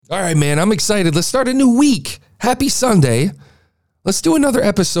All right, man, I'm excited. Let's start a new week. Happy Sunday. Let's do another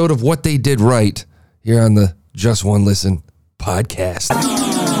episode of What They Did Right here on the Just One Listen podcast.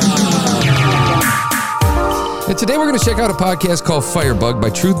 And today we're going to check out a podcast called Firebug by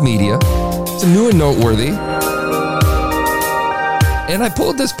Truth Media. It's new and noteworthy. And I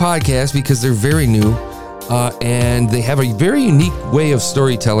pulled this podcast because they're very new and they have a very unique way of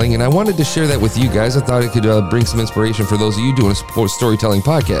storytelling. And I wanted to share that with you guys. I thought it could bring some inspiration for those of you doing a storytelling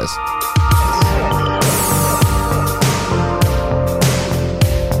podcast.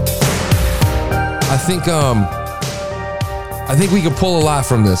 I think we could pull a lot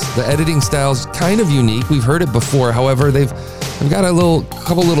from this. The editing style's kind of unique. We've heard it before. However, they've got a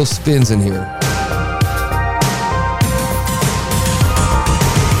couple little spins in here.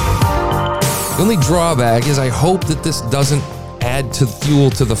 The only drawback is I hope that this doesn't add to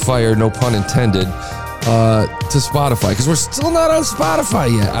fuel to the fire, no pun intended, to Spotify, because we're still not on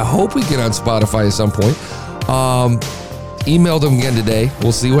Spotify yet. I hope we get on Spotify at some point. Emailed them again today.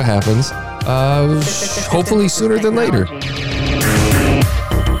 We'll see what happens. Hopefully sooner than later.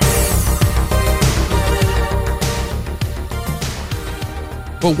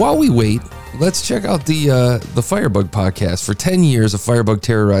 But while we wait, let's check out the Firebug podcast. For 10 years, a firebug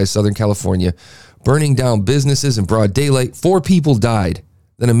terrorized Southern California, burning down businesses in broad daylight. 4 people died.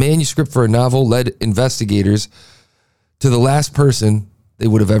 Then a manuscript for a novel led investigators to the last person they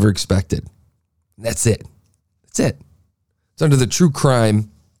would have ever expected. And that's it. That's it. It's under the true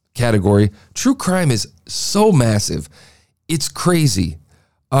crime category. True crime is so massive. It's crazy.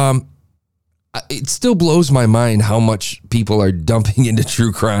 It still blows my mind how much people are dumping into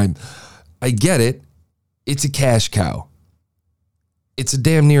true crime. I get it. It's a cash cow. It's a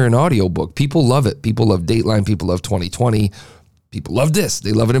damn near an audiobook. People love it. People love Dateline. People love 2020. People love this.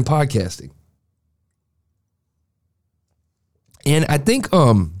 They love it in podcasting. And I think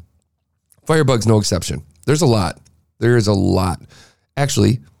Firebug's no exception. There's a lot. There is a lot.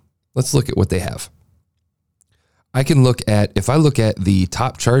 Actually, let's look at what they have. If I look at the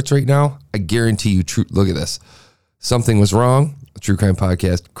top charts right now, I guarantee you, look at this. Something Was Wrong, a true crime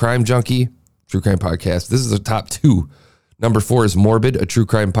podcast. Crime Junkie, true crime podcast. This is the top 2. Number 4 is Morbid, a true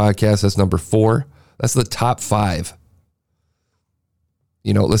crime podcast. That's number 4. That's the top 5.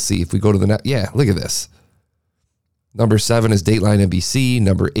 Let's see if we go to the next. Yeah, look at this. Number 7 is Dateline NBC.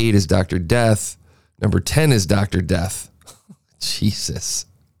 Number 8 is Dr. Death. Number 10 is Dr. Death. Jesus.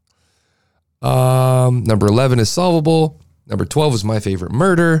 Number 11 is Solvable. Number 12 is My Favorite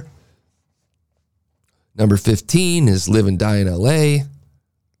Murder. Number 15 is Live and Die in LA.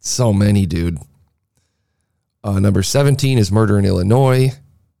 So many, dude. Number 17 is Murder in Illinois.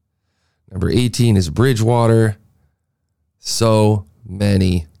 Number 18 is Bridgewater. So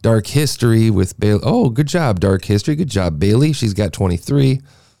many. Dark History with Bailey. Oh, good job, Dark History. Good job, Bailey. She's got 23.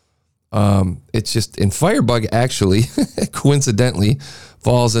 It's just, and Firebug actually, coincidentally,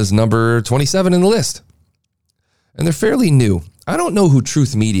 falls as number 27 in the list. And they're fairly new. I don't know who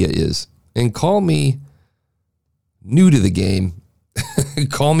Truth Media is. And call me new to the game.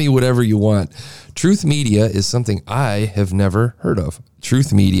 Call me whatever you want. Truth Media is something I have never heard of.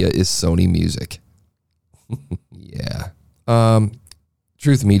 Truth Media is Sony Music. Yeah.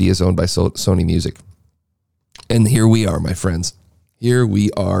 Truth Media is owned by Sony Music. And here we are, my friends. Here we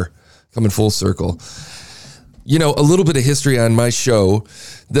are, coming full circle. A little bit of history on my show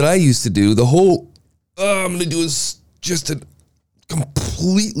that I used to do. The whole, I'm going to do is just a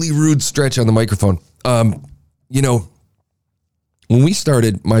completely rude stretch on the microphone. When we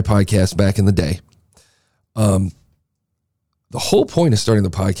started my podcast back in the day, the whole point of starting the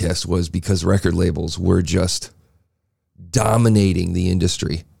podcast was because record labels were just dominating the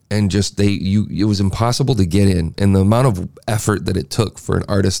industry, and it was impossible to get in, and the amount of effort that it took for an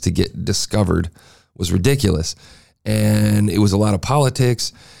artist to get discovered was ridiculous. And it was a lot of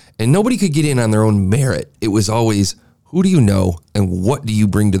politics, and nobody could get in on their own merit. It was always, who do you know and what do you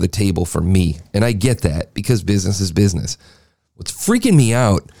bring to the table for me? And I get that, because business is business. What's freaking me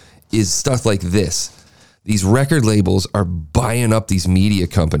out is stuff like this. These record labels are buying up these media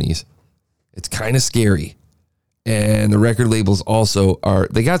companies. It's kind of scary. And the record labels also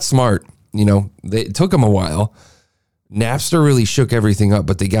they got smart. It took them a while. Napster really shook everything up,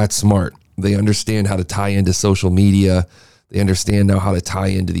 but they got smart. They understand how to tie into social media. They understand now how to tie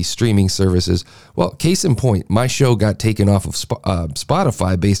into these streaming services. Well, case in point, my show got taken off of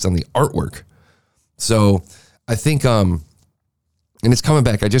Spotify based on the artwork. So I think, and it's coming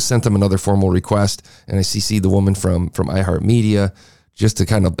back. I just sent them another formal request, and I CC'd the woman from iHeartMedia just to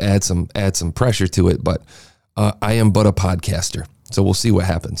kind of add some pressure to it. But I am but a podcaster, so we'll see what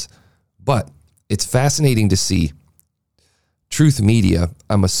happens. But it's fascinating to see Truth Media,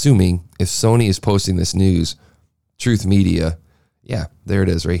 I'm assuming if Sony is posting this news, Truth Media, yeah, there it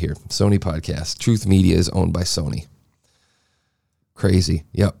is right here. Sony Podcast. Truth Media is owned by Sony. Crazy.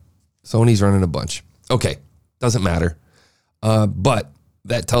 Yep. Sony's running a bunch. Okay. Doesn't matter. But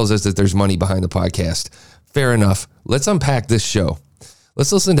that tells us that there's money behind the podcast. Fair enough. Let's unpack this show.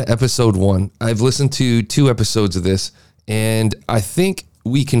 Let's listen to episode 1. I've listened to 2 episodes of this, and I think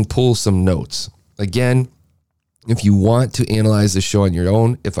we can pull some notes. Again, if you want to analyze this show on your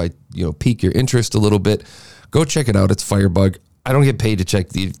own, if I pique your interest a little bit, go check it out. It's Firebug. I don't get paid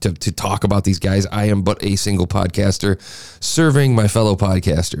to talk about these guys. I am but a single podcaster serving my fellow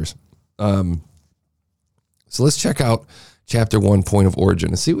podcasters. So let's check out Chapter 1, Point of Origin,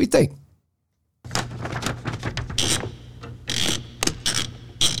 and see what we think.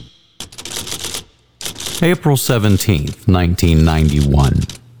 April 17th, 1991.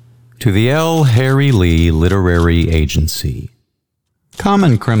 To the L. Harry Lee Literary Agency.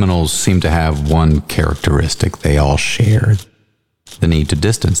 Common criminals seem to have one characteristic they all shared: the need to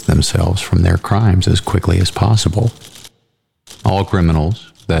distance themselves from their crimes as quickly as possible. All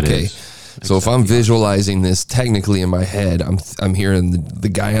criminals, that is. So if I'm visualizing this technically in my head, I'm hearing the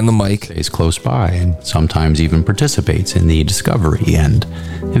guy on the mic. Stays close by and sometimes even participates in the discovery and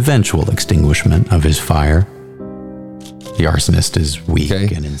eventual extinguishment of his fire. The arsonist is weak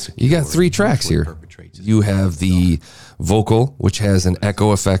and insecure. You got 3 tracks here. You have the vocal, which has an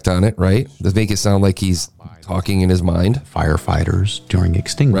echo effect on it, right? To make it sound like he's talking in his mind. Firefighters during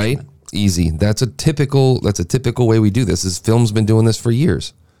extinguishment. Right? Easy. That's a typical way we do this. This film's been doing this for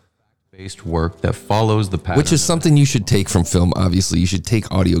years. Based work that follows the pattern. Which is something you should take from film. Obviously, you should take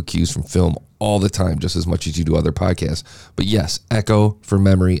audio cues from film all the time, just as much as you do other podcasts. But yes, echo for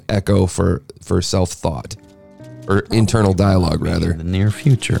memory, echo for self-thought, or internal dialogue, rather. In the near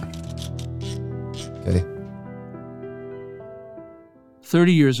future. Okay.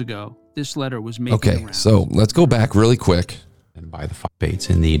 30 years ago, this letter was making Okay, so let's go back really quick. And by the fates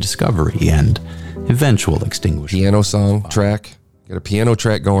in the discovery and eventual extinguishment. Piano song track. Got a piano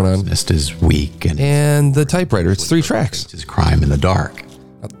track going on. Arsonist is weak and the typewriter. It's 3 tracks. It's crime in the dark.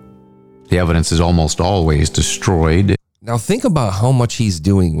 The evidence is almost always destroyed. Now think about how much he's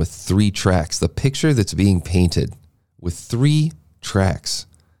doing with 3 tracks. The picture that's being painted with 3 tracks.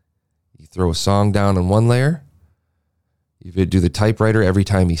 You throw a song down on one layer. You do the typewriter every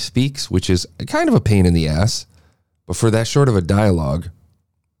time he speaks, which is kind of a pain in the ass. But for that short of a dialogue,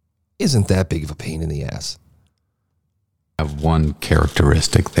 isn't that big of a pain in the ass. Have one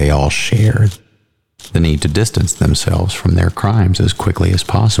characteristic they all shared: the need to distance themselves from their crimes as quickly as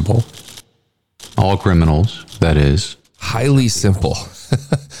possible. All criminals, that is. Highly simple.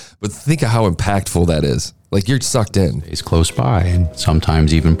 But think of how impactful that is. Like, you're sucked in. Stays close by and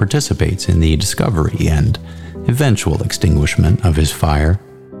sometimes even participates in the discovery and eventual extinguishment of his fire.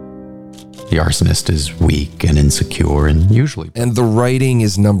 The arsonist is weak and insecure and usually... And the writing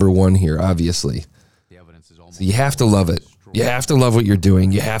is number 1 here, obviously. So you have to love it. You have to love what you're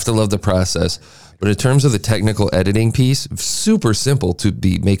doing. You have to love the process. But in terms of the technical editing piece, super simple to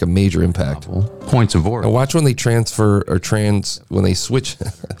make a major impact. Points of order. Now watch when they transfer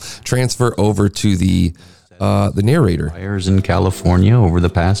over to the narrator. Fires in California over the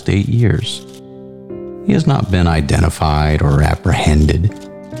past 8 years. He has not been identified or apprehended.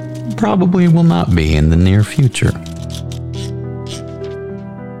 Probably will not be in the near future.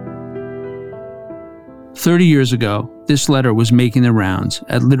 30 years ago, this letter was making the rounds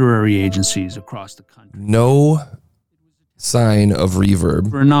at literary agencies across the country. No sign of reverb.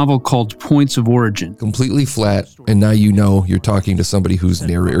 For a novel called Points of Origin. Completely flat, and now you're talking to somebody who's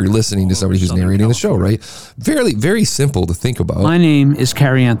listening to somebody who's narrating the show, right? Very, very simple to think about. My name is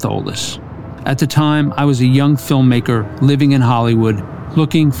Carrie Antholis. At the time, I was a young filmmaker living in Hollywood,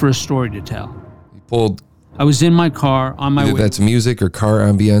 looking for a story to tell. You pulled... I was in my car on my way. That's music or car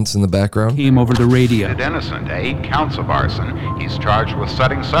ambience in the background. Came over the radio. Innocent, 8 counts of arson. He's charged with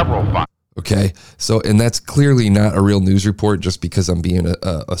setting several fires. Okay, so, and that's clearly not a real news report just because I'm being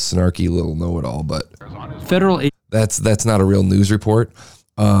a snarky little know-it-all, but federal. That's not a real news report.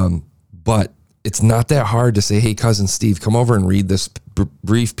 But it's not that hard to say, hey, cousin Steve, come over and read this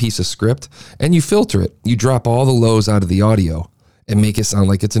brief piece of script, and you filter it. You drop all the lows out of the audio and make it sound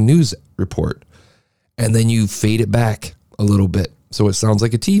like it's a news report. And then you fade it back a little bit so it sounds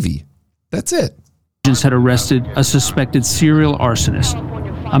like a TV. That's it. Agents had arrested a suspected serial arsonist,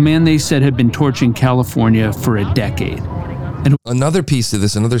 a man they said had been torching California for a decade. And another piece of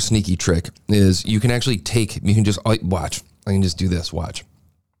this, another sneaky trick, is you can actually you can just watch. I can just do this. Watch.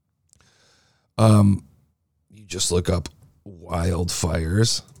 You just look up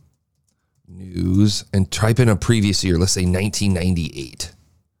wildfires news and type in a previous year, let's say 1998.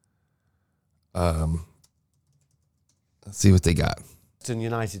 Let's see what they got. In the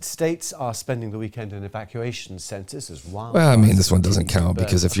United States are spending the weekend in evacuation centers as well. Well, I mean, this one doesn't count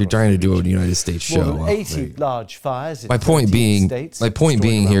because if you're trying to do a United States show, more than 80 large fires. My point being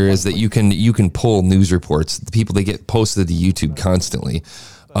here is that you can pull news reports. The people, they get posted to YouTube constantly.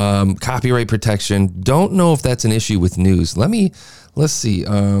 Copyright protection. Don't know if that's an issue with news. Let's see.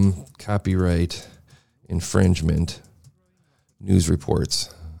 Copyright infringement news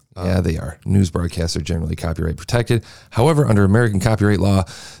reports. Yeah, they are. News broadcasts are generally copyright protected. However, under American copyright law,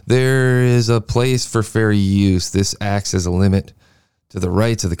 there is a place for fair use. This acts as a limit to the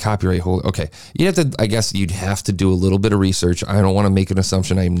rights of the copyright holder. Okay, you'd have to do a little bit of research. I don't want to make an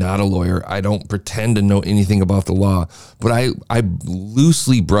assumption. I'm not a lawyer. I don't pretend to know anything about the law, but I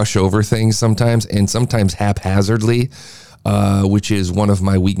loosely brush over things sometimes, and sometimes haphazardly, which is one of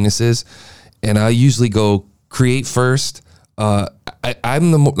my weaknesses. And I usually go create first.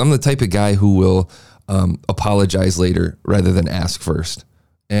 I'm the type of guy who will apologize later rather than ask first,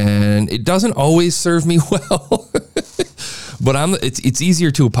 and it doesn't always serve me well. But it's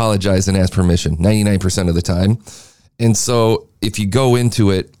easier to apologize than ask permission 99% of the time. And so if you go into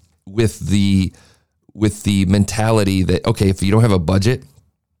it with the mentality that, okay, if you don't have a budget,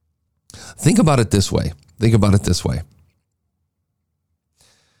 think about it this way.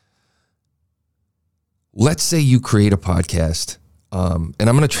 Let's say you create a podcast, and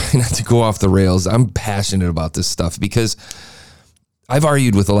I'm going to try not to go off the rails. I'm passionate about this stuff because I've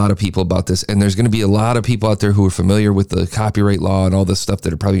argued with a lot of people about this, and there's going to be a lot of people out there who are familiar with the copyright law and all this stuff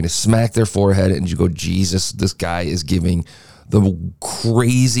that are probably going to smack their forehead and you go, Jesus, this guy is giving the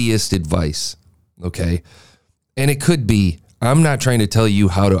craziest advice, okay? And it could be, I'm not trying to tell you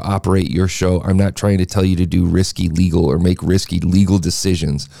how to operate your show. I'm not trying to tell you to do risky legal or make risky legal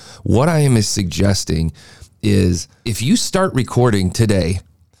decisions. What I am suggesting is if you start recording today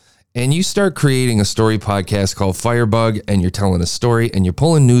and you start creating a story podcast called Firebug, and you're telling a story and you're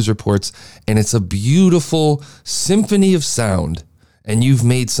pulling news reports, and it's a beautiful symphony of sound, and you've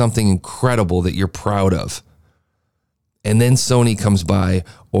made something incredible that you're proud of. And then Sony comes by,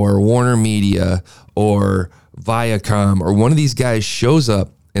 or Warner Media, or Viacom, or one of these guys shows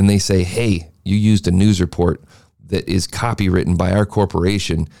up and they say, hey, you used a news report that is copywritten by our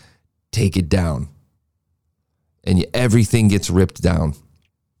corporation, take it down. And everything gets ripped down.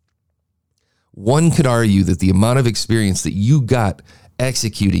 One could argue that the amount of experience that you got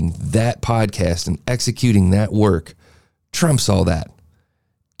executing that podcast and executing that work trumps all that.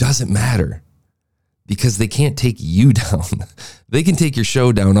 Doesn't matter because they can't take you down. They can take your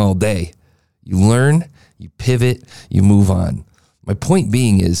show down all day. You learn, you pivot, you move on. My point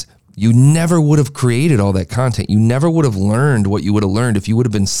being is you never would have created all that content. You never would have learned what you would have learned if you would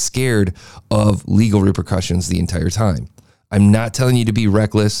have been scared of legal repercussions the entire time. I'm not telling you to be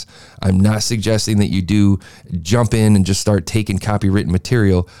reckless. I'm not suggesting that you do jump in and just start taking copywritten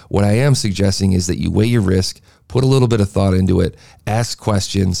material. What I am suggesting is that you weigh your risk, put a little bit of thought into it, ask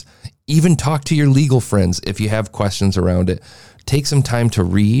questions, even talk to your legal friends if you have questions around it. Take some time to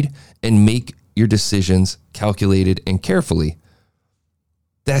read and make your decisions calculated and carefully.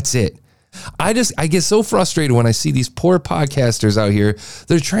 That's it. I get so frustrated when I see these poor podcasters out here.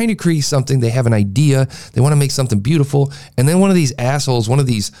 They're trying to create something. They have an idea. They want to make something beautiful. And then one of these assholes, one of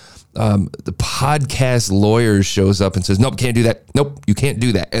these the podcast lawyers shows up and says, nope, can't do that. Nope, you can't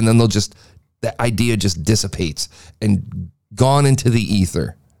do that. And then that idea just dissipates and gone into the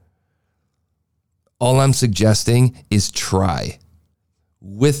ether. All I'm suggesting is try.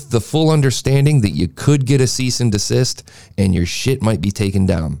 With the full understanding that you could get a cease and desist and your shit might be taken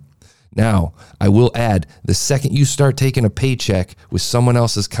down. Now, I will add, the second you start taking a paycheck with someone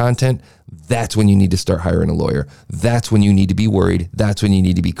else's content, that's when you need to start hiring a lawyer. That's when you need to be worried. That's when you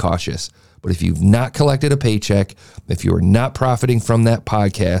need to be cautious. But if you've not collected a paycheck, if you are not profiting from that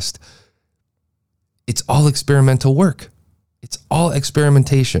podcast, it's all experimental work. It's all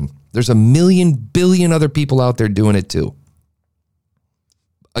experimentation. There's a million billion other people out there doing it too.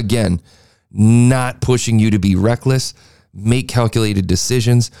 Again, not pushing you to be reckless, make calculated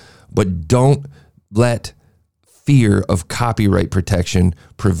decisions, but don't let fear of copyright protection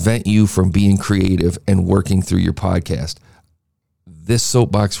prevent you from being creative and working through your podcast. This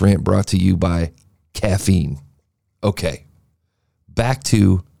soapbox rant brought to you by caffeine. Okay, back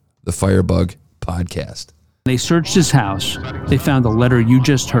to the Firebug podcast. They searched his house. They found the letter you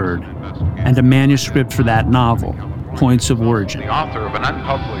just heard and a manuscript for that novel, Points of Origin. The author of an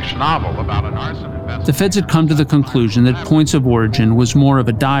unpublished novel about an arson investigation. The feds had come to the conclusion that Points of Origin was more of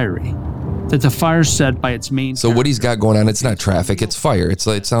a diary. that the fire set by its main. So what he's got going on, it's not traffic, it's fire. It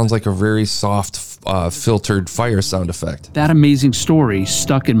sounds like a very soft, filtered fire sound effect. That amazing story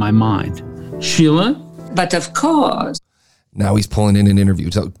stuck in my mind. Sheila? But of course. Now he's pulling in an interview.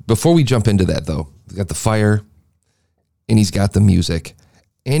 So before we jump into that, though, he's got the fire and he's got the music.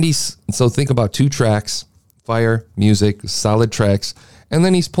 And so think about 2 tracks, fire, music, solid tracks. And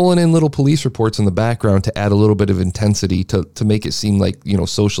then he's pulling in little police reports in the background to add a little bit of intensity to make it seem like,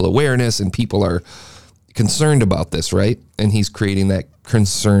 social awareness and people are concerned about this, right? And he's creating that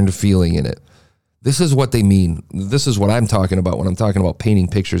concerned feeling in it. This is what they mean. This is what I'm talking about when I'm talking about painting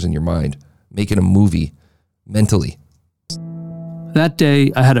pictures in your mind, making a movie mentally. That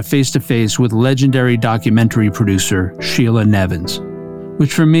day, I had a face-to-face with legendary documentary producer Sheila Nevins,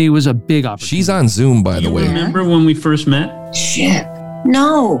 which for me was a big opportunity. She's on Zoom, by the way. Remember when we first met? Shit.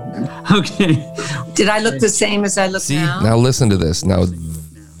 No. Okay. Did I look the same as I look now? Now listen to this. Now,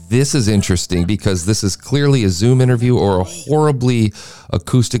 this is interesting because this is clearly a Zoom interview or a horribly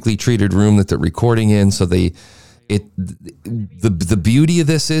acoustically treated room that they're recording in. So the beauty of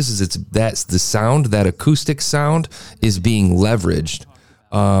this is that's the sound, that acoustic sound is being leveraged.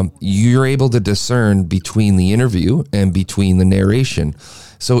 You're able to discern between the interview and between the narration.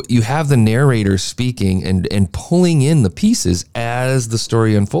 So you have the narrator speaking and pulling in the pieces as the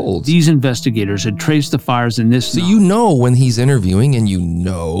story unfolds. These investigators had traced the fires in this. So you know when he's interviewing and you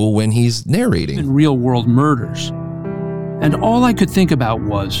know when he's narrating. In real-world murders. And all I could think about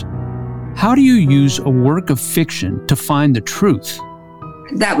was, how do you use a work of fiction to find the truth?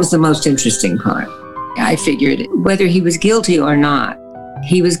 That was the most interesting part. I figured whether he was guilty or not,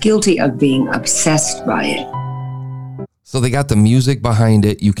 he was guilty of being obsessed by it. So they got the music behind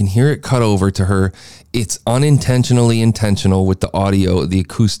it. You can hear it cut over to her. It's unintentionally intentional with the audio, the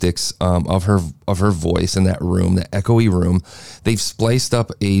acoustics of her voice in that room, that echoey room. They've spliced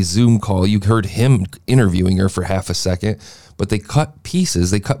up a Zoom call. You heard him interviewing her for half a second, but they cut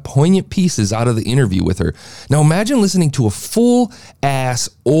pieces. They cut poignant pieces out of the interview with her. Now imagine listening to a full ass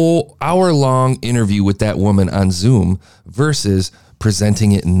hour-long interview with that woman on Zoom versus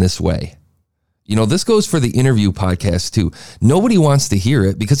presenting it in this way. This goes for the interview podcast too. Nobody wants to hear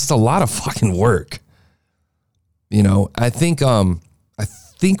it because it's a lot of fucking work. I think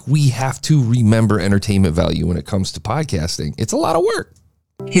we have to remember entertainment value when it comes to podcasting. It's a lot of work.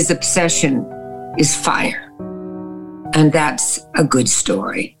 His obsession is fire. And that's a good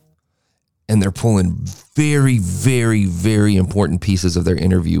story. And they're pulling very, very, very important pieces of their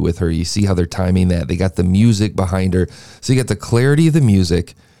interview with her. You see how they're timing that. They got the music behind her. So you got the clarity of the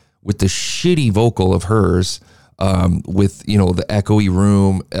music with the shitty vocal of hers, with, the echoey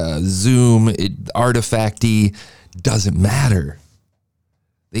room, Zoom, artifacty, doesn't matter.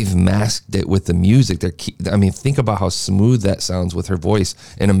 They've masked it with the music. Think about how smooth that sounds with her voice,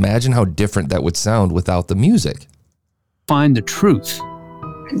 and imagine how different that would sound without the music. Find the truth.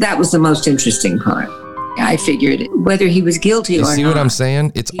 That was the most interesting part. I figured whether he was guilty or not. You see what I'm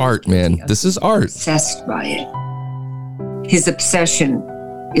saying? It's art, man. This is art. Obsessed by it. His obsession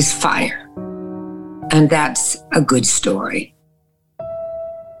is fire. And that's a good story.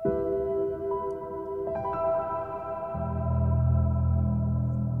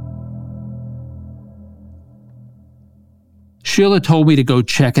 Sheila told me to go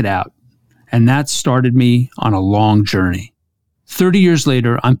check it out, and that started me on a long journey. 30 years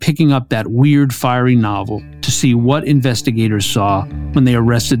later, I'm picking up that weird, fiery novel to see what investigators saw when they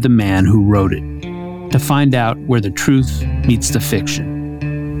arrested the man who wrote it, to find out where the truth meets the fiction.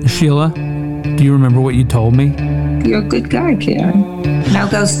 Sheila, do you remember what you told me? You're a good guy, Karen. Now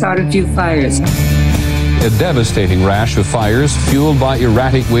go start a few fires. A devastating rash of fires fueled by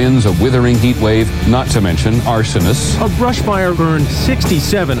erratic winds, a withering heat wave, not to mention arsonists. A brush fire burned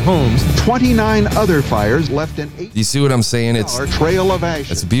 67 homes. 29 other fires left an 8. You see what I'm saying? It's a trail of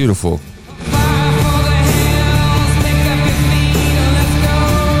ash. It's beautiful.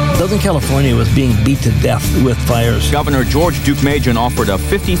 Southern California was being beat to death with fires. Governor George Deukmejian offered a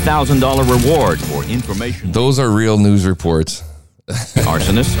 $50,000 reward for information. Those are real news reports.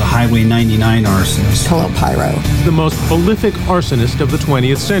 Arsonist. The Highway 99 arsonist. Hello, Pyro. The most prolific arsonist of the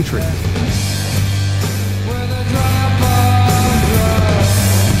 20th century.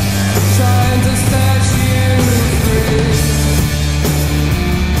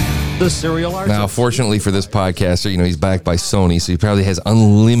 The serial arsonist. Now, fortunately for this podcaster, he's backed by Sony, so he probably has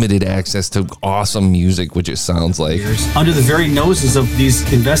unlimited access to awesome music, which it sounds like. Under the very noses of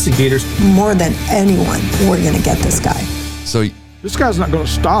these investigators. More than anyone, we're going to get this guy. So this guy's not going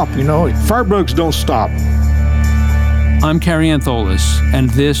to stop, Firebugs don't stop. I'm Carrie Antholis, and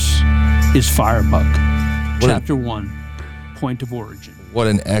this is Firebug. Chapter 1, Point of Origin. What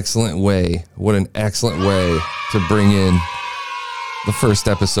an excellent way. What an excellent way to bring in the first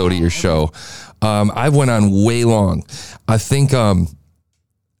episode of your show. I went on way long. I think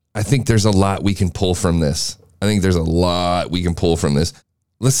there's a lot we can pull from this.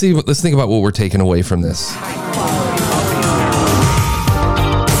 Let's think about what we're taking away from this.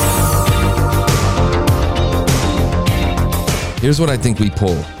 Here's what I think we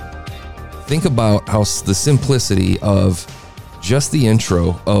pull. Think about how the simplicity of just the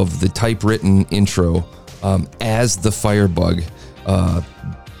intro, of the typewritten intro, as the Firebug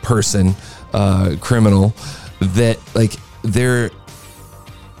person, criminal, that like they're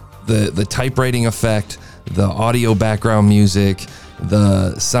the typewriting effect, the audio background music,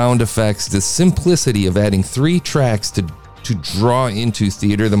 the sound effects, the simplicity of adding 3 tracks to draw into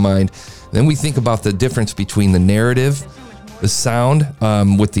Theater of the Mind. Then we think about the difference between the narrative, the sound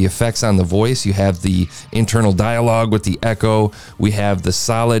with the effects on the voice. You have the internal dialogue with the echo. We have the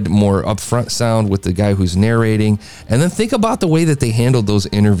solid, more upfront sound with the guy who's narrating. And then think about the way that they handled those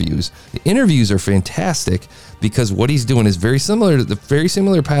interviews. The interviews are fantastic because what he's doing is very similar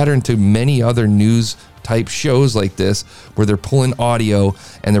pattern to many other news type shows like this, where they're pulling audio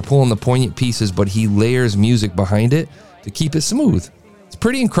and they're pulling the poignant pieces, but he layers music behind it to keep it smooth. It's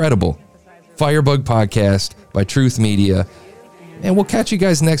pretty incredible. Firebug Podcast by Truth Media. And we'll catch you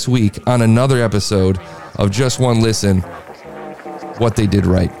guys next week on another episode of Just One Listen, What They Did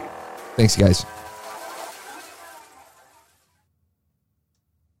Right. Thanks, guys.